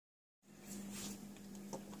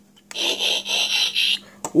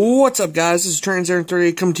What's up, guys? This is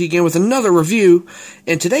Trans3 coming to you again with another review,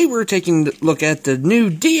 and today we're taking a look at the new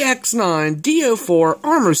Dx9 DO4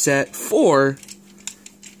 armor set for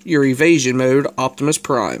your evasion mode, Optimus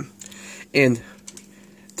Prime. And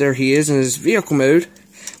there he is in his vehicle mode,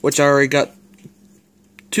 which I already got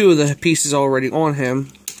two of the pieces already on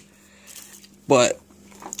him, but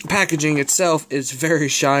the packaging itself is very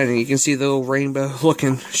shiny. You can see the little rainbow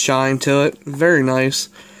looking shine to it. Very nice.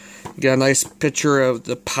 You got a nice picture of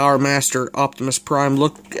the Power Master Optimus Prime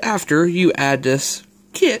look after you add this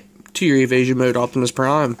kit to your evasion mode Optimus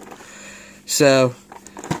Prime. So,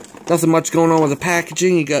 nothing much going on with the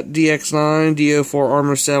packaging. You got Dx9 DO4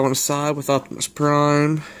 armor set on the side with Optimus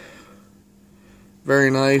Prime.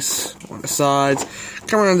 Very nice on the sides.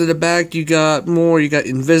 Coming around to the back, you got more. You got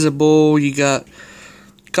Invisible. You got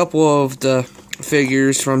a couple of the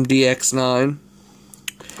figures from Dx9.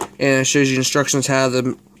 And it shows you instructions how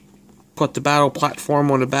to put the battle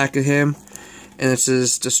platform on the back of him, and it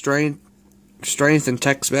says the strength and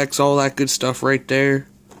tech specs, all that good stuff right there.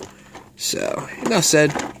 So, enough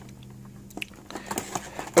said.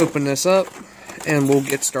 Open this up, and we'll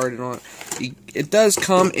get started on it. It does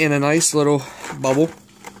come in a nice little bubble.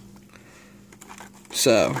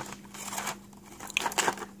 So,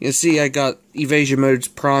 you can see I got Evasion Mode's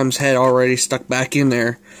Prime's head already stuck back in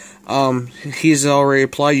there. He's already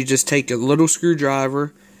applied. You just take a little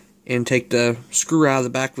screwdriver and take the screw out of the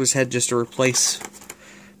back of his head just to place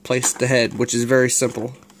the head, which is very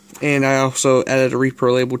simple. And I also added a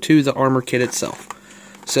repro label to the armor kit itself.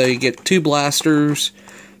 So you get two blasters,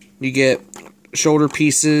 you get shoulder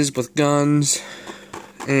pieces with guns,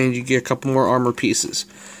 and you get a couple more armor pieces.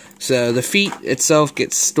 So the feet itself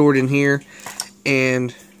gets stored in here,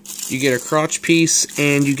 and you get a crotch piece,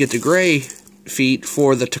 and you get the gray feet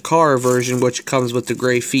for the Takara version, which comes with the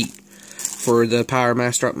gray feet for the Power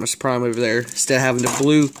Master Optimus Prime over there. Instead of having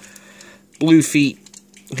the blue feet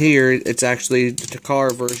here, it's actually the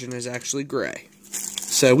Takara version is actually gray.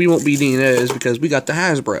 So we won't be needing those because we got the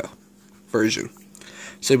Hasbro version.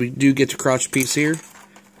 So we do get the crotch piece here.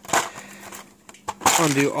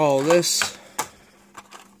 Undo all this,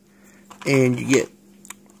 and you get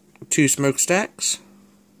two smokestacks,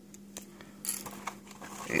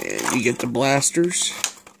 and you get the blasters.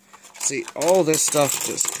 See, all this stuff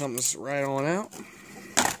just comes right on out.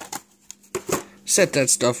 Set that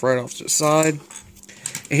stuff right off to the side.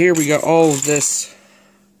 And here we got all of this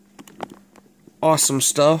awesome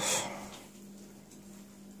stuff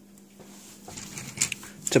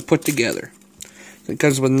to put together. It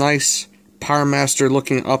comes with nice Power Master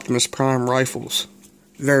looking Optimus Prime rifles.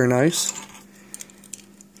 Very nice.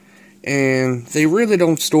 And they really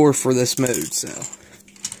don't store for this mode, so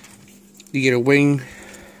you get a wing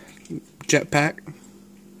jetpack.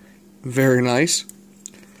 Very nice.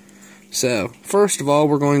 So, first of all,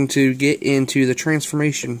 we're going to get into the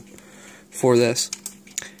transformation for this.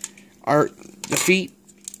 The feet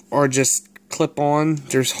are just clip on.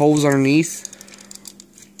 There's holes underneath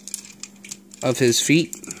of his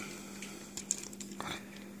feet,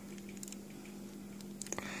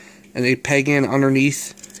 and they peg in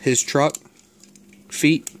underneath his truck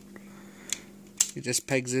feet. It just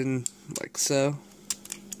pegs in like so.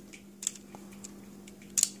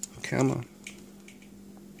 Come on.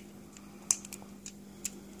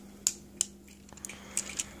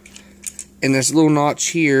 And this little notch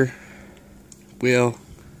here will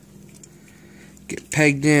get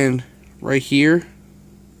pegged in right here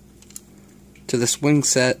to this wing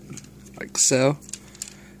set, like so.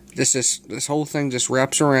 This whole thing just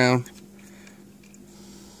wraps around.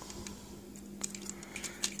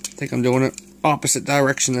 I think I'm doing it opposite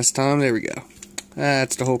direction this time. There we go.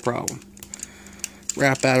 That's the whole problem.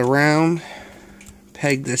 Wrap that around,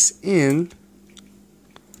 peg this in,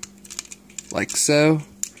 like so,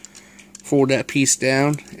 fold that piece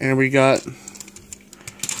down, and we got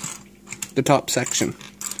the top section.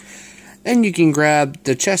 And you can grab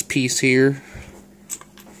the chest piece here,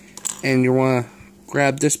 and you want to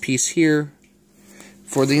grab this piece here.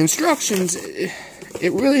 For the instructions,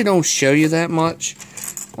 it really don't show you that much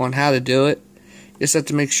on how to do it. You just have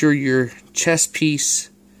to make sure your chest piece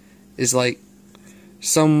is like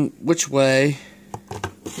which way.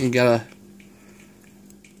 You gotta,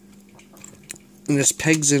 and this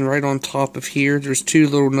pegs in right on top of here. There's two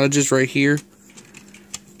little nudges right here.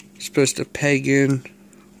 It's supposed to peg in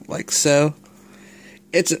like so.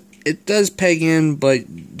 It does peg in,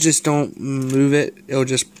 but just don't move it. It'll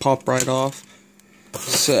just pop right off.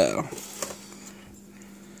 So,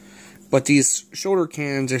 but these shoulder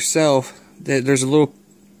cannons themselves, there's a little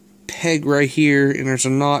peg right here, and there's a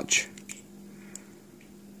notch.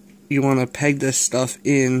 You want to peg this stuff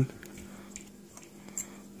in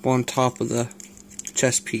on top of the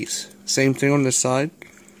chest piece. Same thing on this side.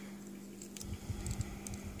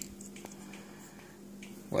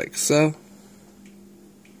 Like so.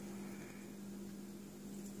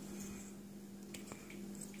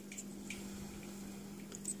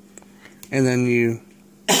 And then you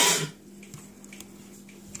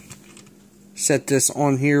set this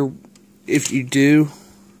on here. If you do,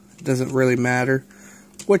 it doesn't really matter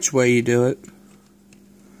which way you do it.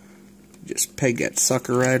 Just peg that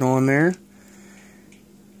sucker right on there.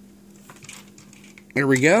 Here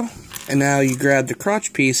we go. And now you grab the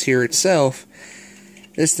crotch piece here itself.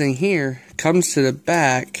 This thing here comes to the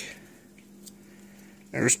back.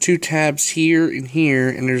 There's two tabs here,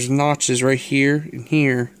 and there's notches right here and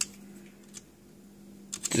here.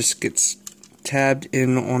 Just gets tabbed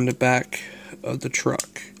in on the back of the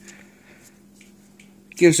truck.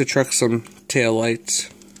 Gives the truck some tail lights.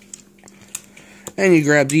 And you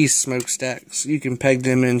grab these smokestacks. You can peg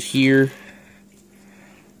them in here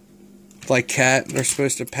like that. They're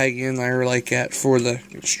supposed to peg in there like that for the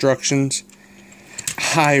instructions.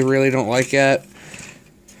 I really don't like that.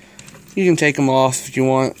 You can take them off if you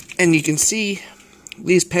want. And you can see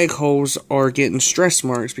these peg holes are getting stress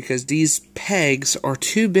marks because these pegs are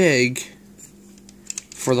too big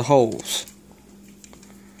for the holes.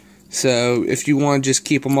 So if you want to just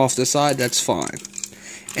keep them off the side, that's fine.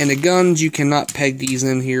 And the guns, you cannot peg these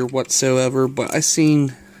in here whatsoever, but I've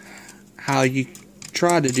seen how you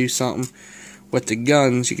try to do something with the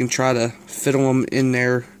guns. You can try to fiddle them in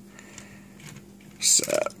there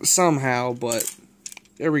somehow, but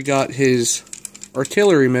there we got his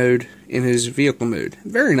artillery mode in his vehicle mode.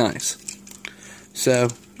 Very nice. So,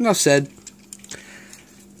 enough said.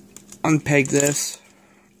 Unpeg this.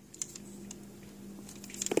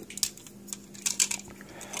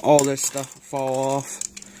 All this stuff will fall off.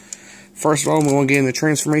 First of all, we want to get in the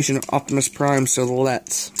transformation of Optimus Prime, so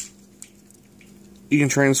let's. You can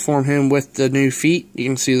transform him with the new feet. You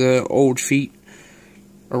can see the old feet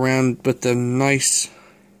around with the nice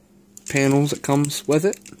panels that comes with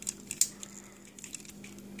it.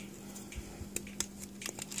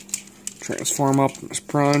 Transform Optimus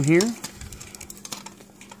Prime here.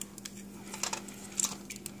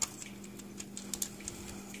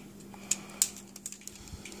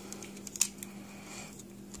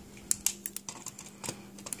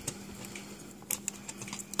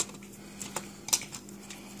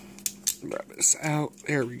 Grab this out.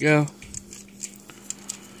 There we go.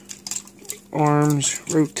 Arms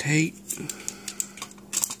rotate.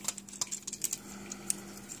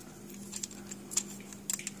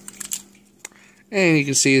 And you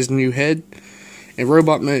can see his new head. In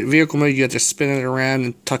robot mode, vehicle mode, you have to spin it around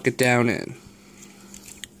and tuck it down in.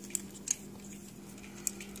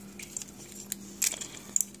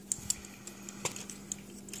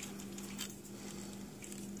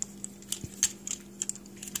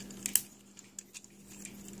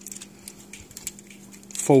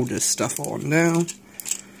 Fold this stuff on down.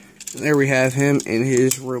 And there we have him in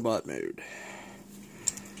his robot mode.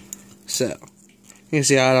 So, you can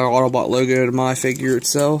see I had an Autobot logo to my figure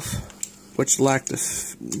itself, which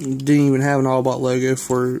didn't even have an Autobot logo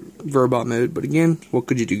for robot mode, but again, what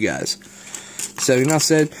could you do, guys? So, enough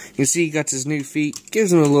said. You can see he got his new feet,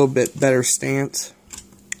 gives him a little bit better stance.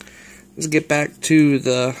 Let's get back to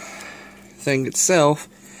the thing itself.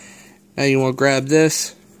 Now you want to grab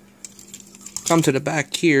this, come to the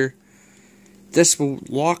back here. This will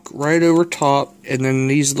lock right over top, and then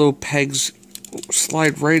these little pegs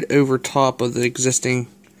slide right over top of the existing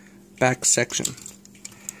back section.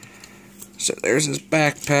 So there's his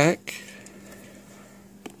backpack,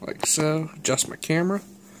 like so. Adjust my camera,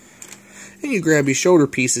 and you grab your shoulder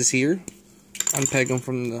pieces here, unpeg them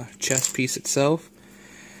from the chest piece itself,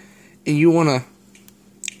 and you wanna,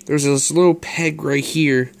 there's this little peg right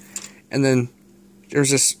here, and then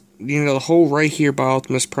there's this, you know, the hole right here by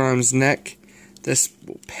Optimus Prime's neck. This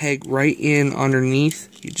will peg right in underneath.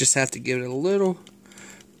 You just have to give it a little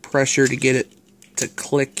pressure to get it to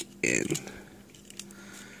click in.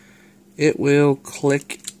 It will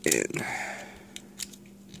click in.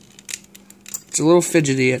 It's a little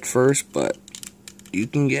fidgety at first, but you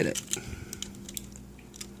can get it.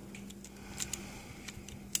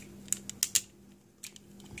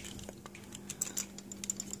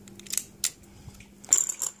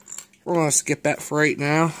 We're going to skip that for right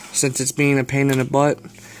now, since it's being a pain in the butt.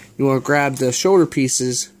 You want to grab the shoulder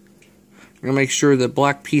pieces. You're going to make sure the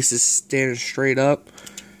black piece is standing straight up,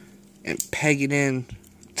 and peg it in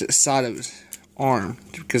to the side of his arm,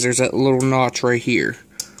 because there's that little notch right here.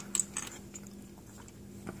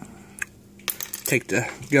 Take the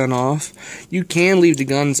gun off. You can leave the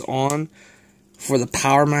guns on for the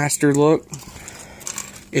Power Master look,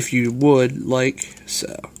 if you would like.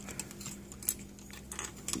 So,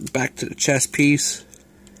 back to the chest piece.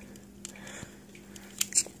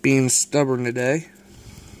 It's being stubborn today.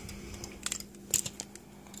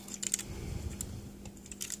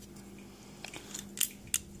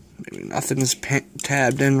 Maybe nothing's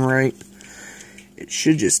tabbed in right. It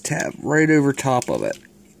should just tab right over top of it.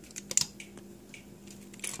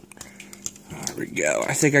 There we go.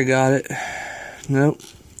 I think I got it. Nope.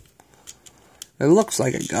 It looks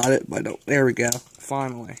like I got it, but there we go.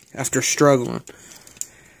 Finally, after struggling.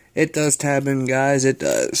 It does tab in, guys. It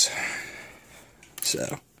does.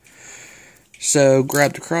 So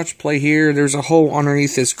grab the crotch plate here. There's a hole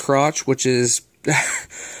underneath this crotch, which is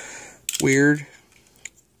weird.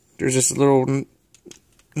 There's this little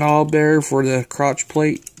knob there for the crotch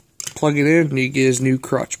plate. Plug it in and you get his new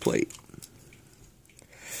crotch plate.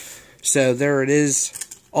 So there it is,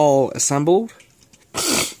 all assembled.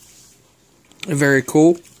 Very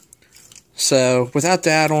cool. So without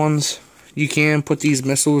the add-ons, you can put these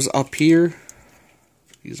missiles up here.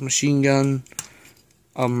 These machine gun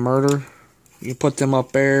murder. You can put them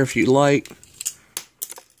up there if you like.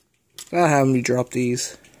 I'll have them drop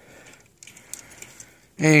these.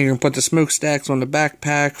 And you can put the smokestacks on the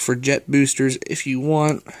backpack for jet boosters if you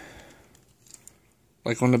want.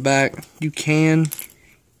 Like on the back, you can.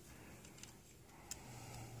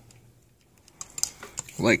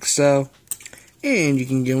 Like so. And you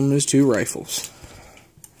can give him his 2 rifles.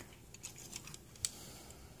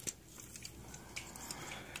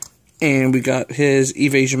 And we got his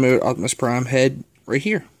evasion mode Optimus Prime head right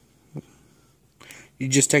here. You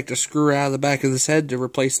just take the screw out of the back of this head to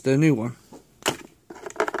replace the new one.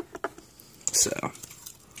 So,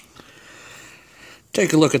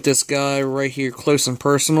 take a look at this guy right here, close and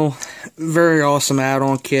personal. Very awesome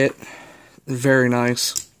add-on kit. Very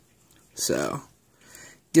nice. So,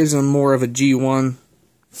 gives him more of a G1-ish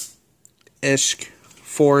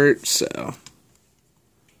for it. So,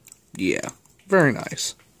 yeah, very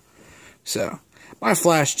nice. So, my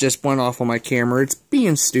flash just went off on my camera. It's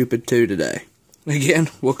being stupid too today. Again,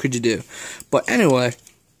 what could you do? But anyway,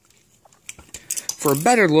 for a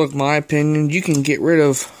better look, my opinion, you can get rid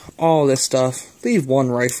of all this stuff. Leave one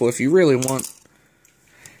rifle if you really want.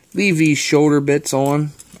 Leave these shoulder bits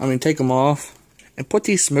on. I mean, take them off. And put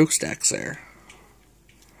these smokestacks there.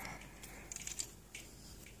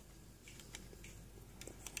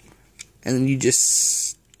 And then you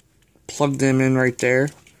just plug them in right there.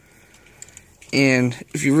 And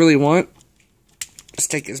if you really want,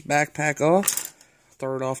 just take his backpack off.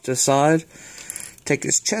 Throw it off to the side. Take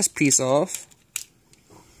his chest piece off.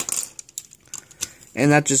 And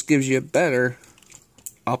that just gives you a better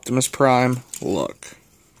Optimus Prime look.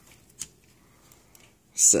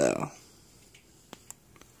 So,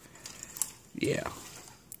 yeah.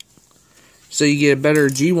 So you get a better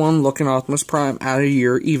G1 looking Optimus Prime out of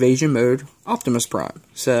your evasion mode Optimus Prime.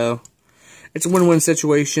 So, it's a win-win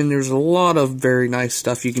situation. There's a lot of very nice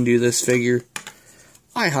stuff you can do this figure.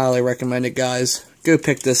 I highly recommend it, guys. Go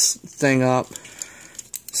pick this thing up.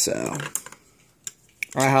 So,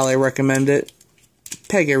 I highly recommend it.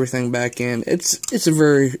 Peg everything back in. It's a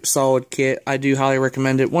very solid kit. I do highly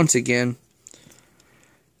recommend it. Once again,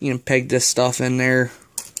 you can peg this stuff in there.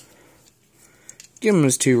 Give him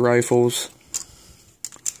his 2 rifles.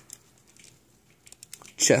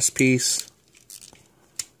 Chest piece.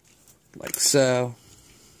 Like so.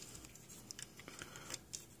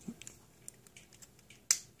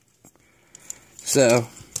 So,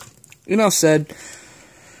 enough said.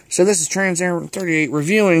 So this is Trans38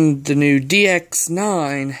 reviewing the new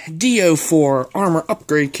Dx9 DO4 armor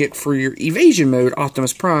upgrade kit for your evasion mode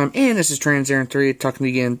Optimus Prime. And this is Trans38 talking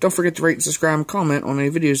to you again. Don't forget to rate and subscribe and comment on any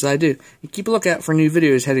videos that I do. And keep a lookout for new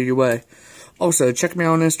videos headed your way. Also, check me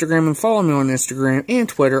out on Instagram and follow me on Instagram and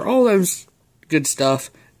Twitter. All those good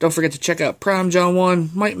stuff. Don't forget to check out Prime John 1,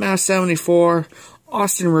 Mike Mouse 74,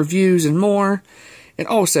 Austin Reviews, and more. And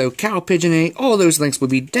also, Cow Pigeon 8, all those links will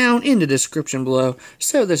be down in the description below.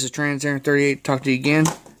 So this is Trans38, talk to you again.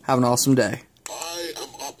 Have an awesome day.